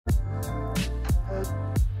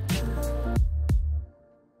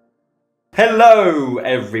Hello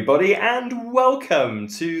everybody and welcome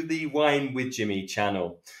to the Wine with Jimmy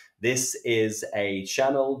channel. This is a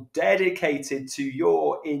channel dedicated to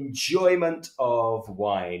your enjoyment of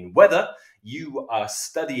wine, whether you are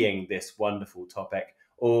studying this wonderful topic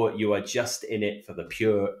or you are just in it for the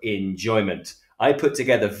pure enjoyment. I put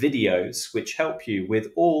together videos which help you with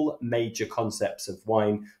all major concepts of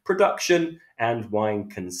wine production and wine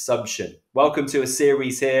consumption. Welcome to a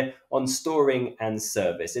series here on storing and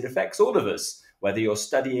service. It affects all of us, whether you're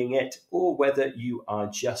studying it or whether you are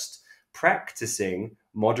just practicing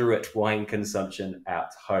moderate wine consumption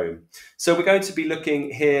at home. So we're going to be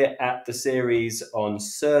looking here at the series on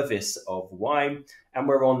service of wine, and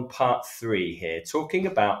we're on part 3 here, talking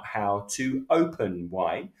about how to open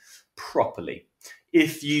wine properly.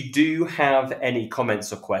 If you do have any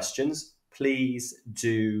comments or questions, please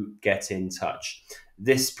do get in touch.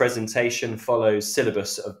 This presentation follows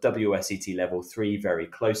syllabus of WSET level 3 very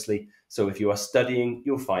closely, so if you are studying,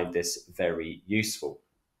 you'll find this very useful.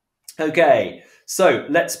 Okay, so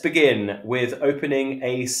let's begin with opening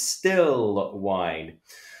a still wine.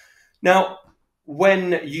 Now,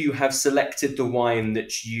 when you have selected the wine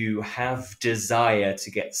that you have desire to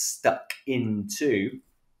get stuck into,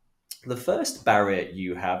 the first barrier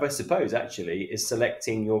you have, I suppose, actually, is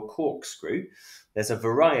selecting your corkscrew. There's a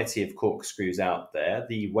variety of corkscrews out there.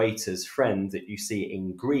 The waiter's friend that you see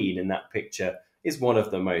in green in that picture is one of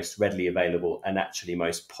the most readily available and actually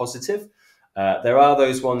most positive. There are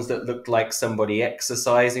those ones that look like somebody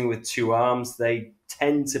exercising with 2 arms. They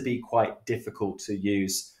tend to be quite difficult to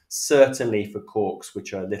use, certainly for corks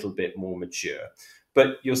which are a little bit more mature.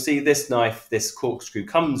 But you'll see this knife, this corkscrew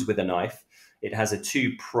comes with a knife. It has a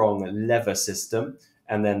 2-prong lever system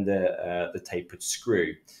and then the tapered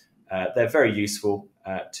screw. They're very useful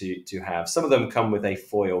to have. Some of them come with a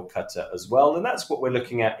foil cutter as well. And that's what we're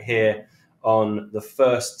looking at here on the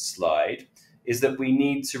first slide, is that we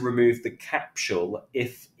need to remove the capsule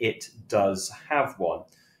if it does have one.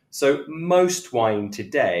 So most wine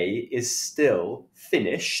today is still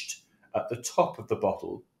finished at the top of the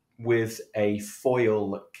bottle with a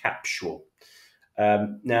foil capsule.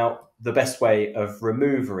 Now, the best way of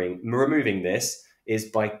removing this is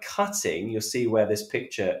by cutting. You'll see where this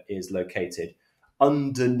picture is located,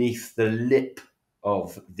 underneath the lip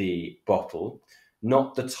of the bottle,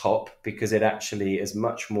 not the top, because it actually is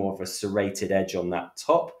much more of a serrated edge on that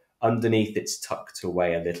top. Underneath, it's tucked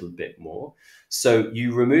away a little bit more. So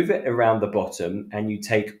you remove it around the bottom and you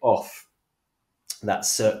take off that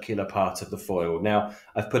circular part of the foil. Now,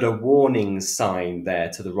 I've put a warning sign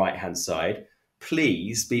there to the right-hand side.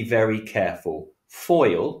 Please be very careful.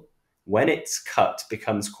 Foil, when it's cut,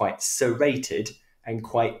 becomes quite serrated and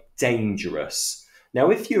quite dangerous. Now,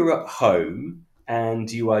 if you're at home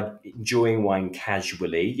and you are enjoying wine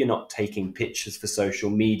casually, you're not taking pictures for social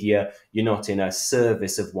media, you're not in a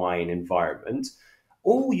service of wine environment,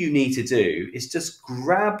 all you need to do is just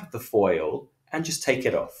grab the foil and just take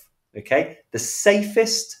it off, okay? The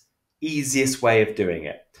safest, easiest way of doing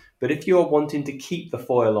it. But if you're wanting to keep the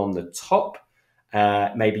foil on the top,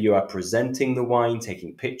 maybe you are presenting the wine,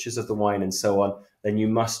 taking pictures of the wine and so on, then you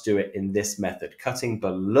must do it in this method, cutting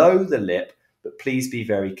below the lip, but please be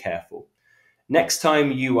very careful. Next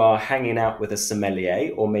time you are hanging out with a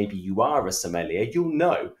sommelier, or maybe you are a sommelier, you'll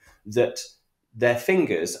know that their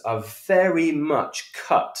fingers are very much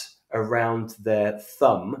cut around their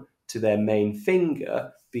thumb to their main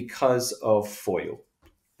finger because of foil.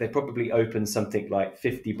 They probably open something like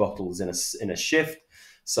 50 bottles in a shift,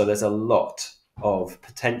 so there's a lot of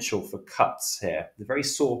potential for cuts here. The very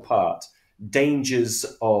sore part, dangers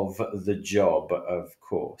of the job, of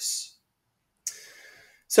course.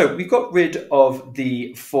 So we've got rid of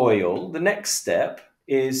the foil. The next step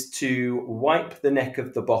is to wipe the neck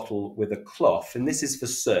of the bottle with a cloth, and this is for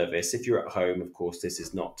service. If you're at home, of course, this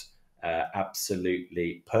is not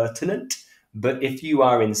absolutely pertinent, but if you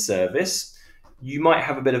are in service, you might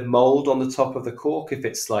have a bit of mold on the top of the cork if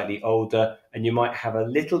it's slightly older, and you might have a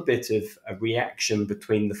little bit of a reaction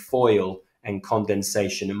between the foil and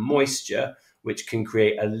condensation and moisture, which can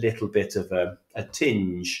create a little bit of a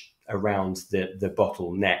tinge around the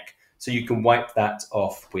bottle neck. So you can wipe that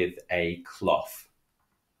off with a cloth.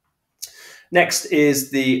 Next is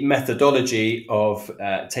the methodology of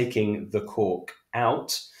taking the cork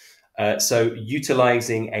out. So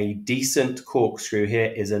utilizing a decent corkscrew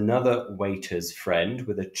here is another waiter's friend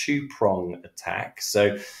with a 2-prong attack.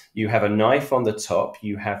 So you have a knife on the top,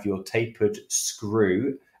 you have your tapered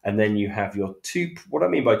screw, and then you have your what I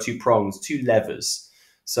mean by 2 prongs, 2 levers.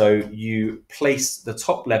 So you place the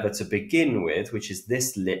top lever to begin with, which is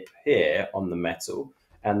this lip here on the metal,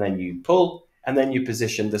 and then you pull, and then you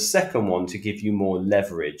position the second one to give you more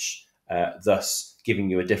leverage thus giving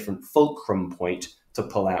you a different fulcrum point to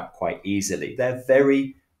pull out quite easily. They're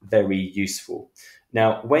very, very useful.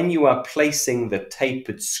 Now, when you are placing the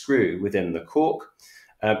tapered screw within the cork,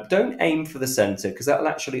 don't aim for the center because that will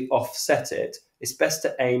actually offset it. It's best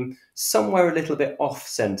to aim somewhere a little bit off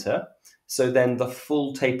center. So then the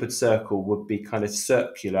full tapered circle would be kind of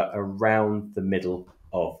circular around the middle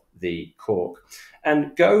of the cork.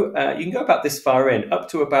 And you can go about this far in, up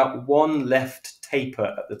to about one left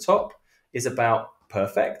taper at the top is about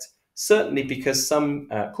perfect. Certainly because some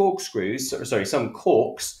some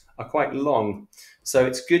corks are quite long. So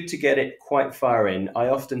it's good to get it quite far in. I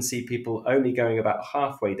often see people only going about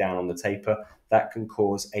halfway down on the taper. That can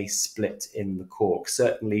cause a split in the cork,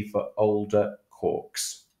 certainly for older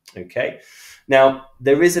corks. Okay. Now,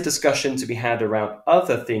 there is a discussion to be had around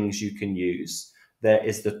other things you can use. There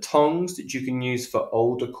is the tongs that you can use for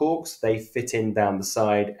older corks. They fit in down the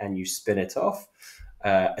side and you spin it off.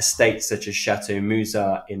 Estates such as Chateau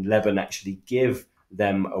Musat in Lebanon actually give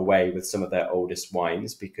them away with some of their oldest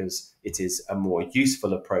wines because it is a more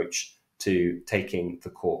useful approach to taking the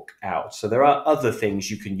cork out. So there are other things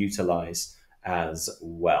you can utilize as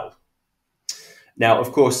well. Now,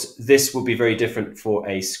 of course, this will be very different for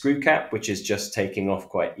a screw cap, which is just taking off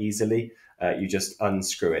quite easily. You just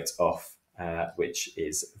unscrew it off, which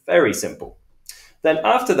is very simple. Then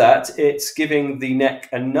after that, it's giving the neck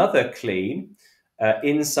another clean,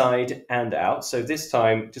 inside and out. So this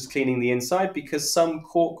time just cleaning the inside because some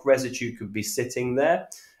cork residue could be sitting there.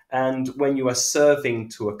 And when you are serving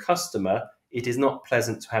to a customer, it is not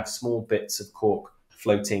pleasant to have small bits of cork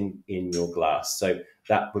floating in your glass. So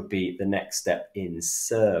that would be the next step in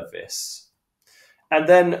service. And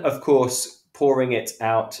then, of course, pouring it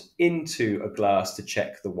out into a glass to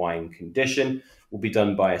check the wine condition will be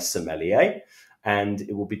done by a sommelier. And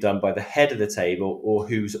it will be done by the head of the table or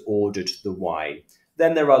who's ordered the wine.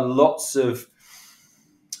 Then there are lots of,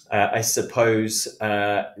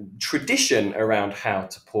 tradition around how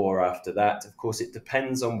to pour after that. Of course, it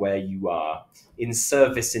depends on where you are. In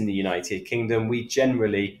service in the United Kingdom, we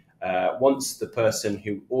generally, once the person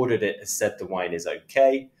who ordered it has said the wine is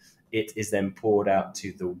okay, it is then poured out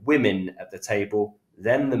to the women at the table,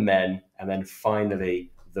 then the men, and then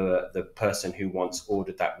finally the person who once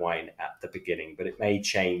ordered that wine at the beginning, but it may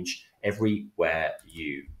change everywhere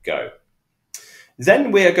you go.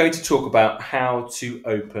 Then we are going to talk about how to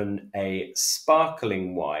open a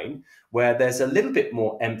sparkling wine, where there's a little bit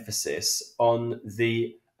more emphasis on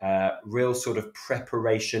the real sort of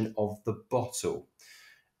preparation of the bottle.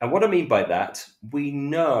 And what I mean by that, we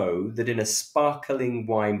know that in a sparkling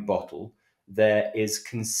wine bottle, there is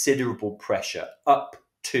considerable pressure, up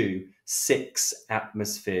to 6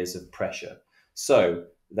 atmospheres of pressure. So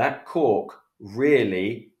that cork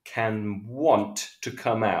really can want to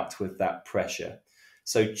come out with that pressure.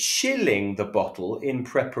 So chilling the bottle in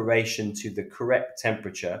preparation to the correct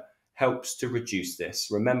temperature helps to reduce this.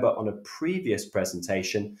 Remember, on a previous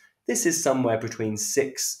presentation, this is somewhere between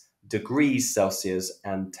 6 degrees Celsius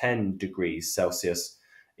and 10 degrees Celsius.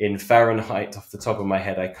 In Fahrenheit, off the top of my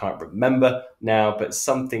head, I can't remember now, but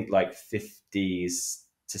something like 50s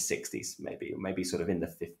to 60s, maybe sort of in the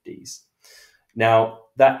 50s. Now,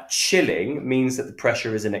 that chilling means that the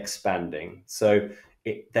pressure isn't expanding. So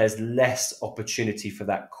there's less opportunity for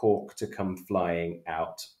that cork to come flying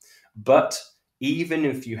out. But even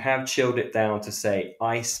if you have chilled it down to, say,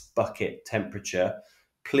 ice bucket temperature,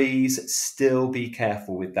 please still be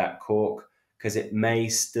careful with that cork because it may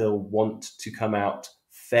still want to come out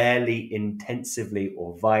fairly intensively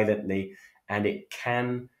or violently, and it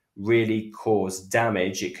can really cause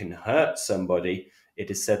damage. It can hurt somebody. It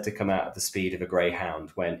is said to come out at the speed of a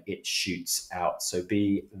greyhound when it shoots out. So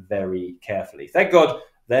be very carefully. Thank God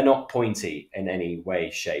they're not pointy in any way,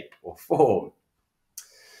 shape, or form.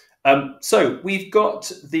 So we've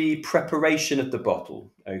got the preparation of the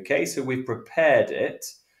bottle. Okay, so we've prepared it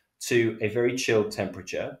to a very chilled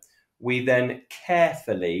temperature. We then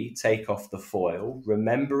carefully take off the foil,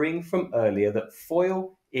 remembering from earlier that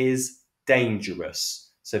foil is dangerous.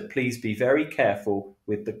 So please be very careful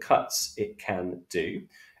with the cuts it can do.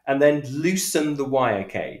 And then loosen the wire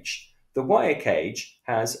cage. The wire cage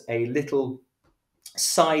has a little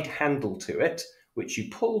side handle to it, which you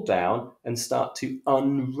pull down and start to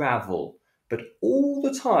unravel. But all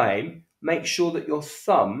the time, make sure that your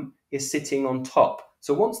thumb is sitting on top.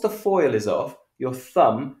 So once the foil is off, your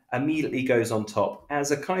thumb immediately goes on top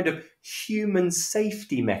as a kind of human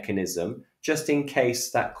safety mechanism, just in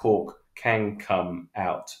case that cork can come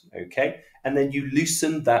out, okay? And then you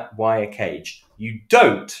loosen that wire cage. You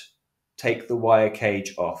don't take the wire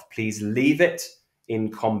cage off. Please leave it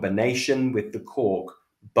in combination with the cork,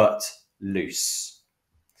 but loose.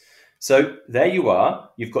 So there you are.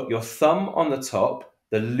 You've got your thumb on the top,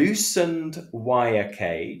 the loosened wire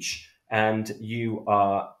cage, and you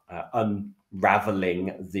are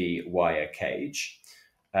unraveling the wire cage.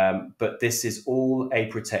 But this is all a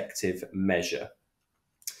protective measure.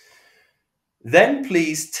 Then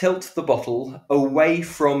please tilt the bottle away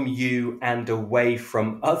from you and away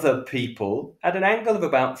from other people at an angle of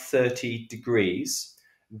about 30 degrees,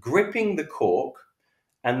 gripping the cork,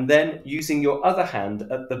 and then using your other hand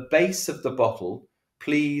at the base of the bottle,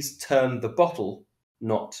 please turn the bottle,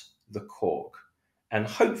 not the cork. And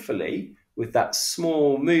hopefully, with that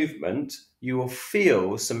small movement, you will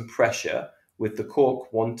feel some pressure with the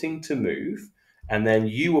cork wanting to move, and then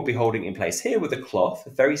you will be holding it in place here with a cloth.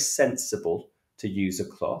 Very sensible to use a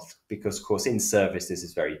cloth because, of course, in service this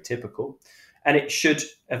is very typical, and it should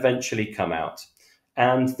eventually come out.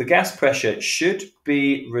 And the gas pressure should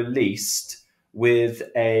be released with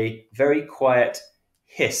a very quiet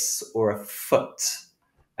hiss or a foot,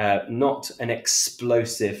 not an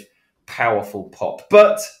explosive, powerful pop.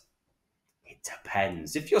 But it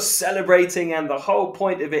depends. If you're celebrating and the whole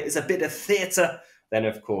point of it is a bit of theatre, then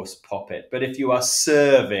of course pop it. But if you are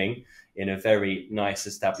serving in a very nice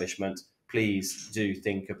establishment, please do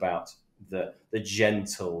think about the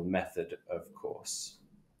gentle method, of course.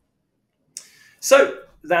 So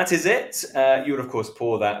that is it. You would, of course,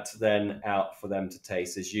 pour that then out for them to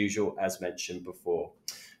taste as usual, as mentioned before.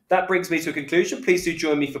 That brings me to a conclusion. Please do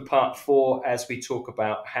join me for part 4 as we talk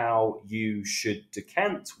about how you should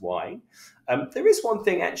decant wine. There is one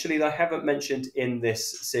thing actually that I haven't mentioned in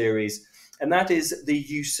this series, and that is the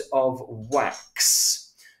use of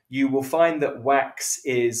wax. You will find that wax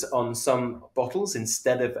is on some bottles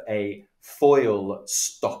instead of a foil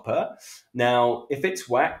stopper. Now, if it's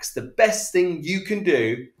wax, the best thing you can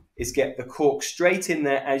do is get the cork straight in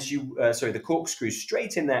there as you, the corkscrew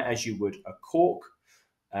straight in there as you would a cork,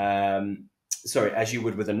 as you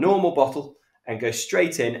would with a normal bottle, and go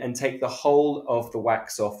straight in and take the whole of the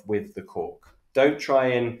wax off with the cork. Don't try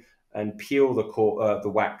and peel the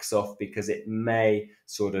wax off because it may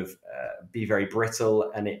sort of be very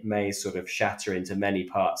brittle and it may sort of shatter into many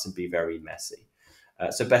parts and be very messy.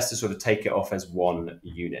 So best to sort of take it off as one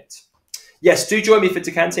unit. Yes, do join me for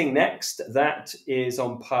decanting next. That is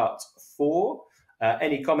on part 4.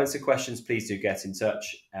 Any comments or questions, please do get in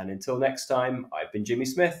touch. And until next time, I've been Jimmy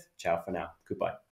Smith. Ciao for now. Goodbye.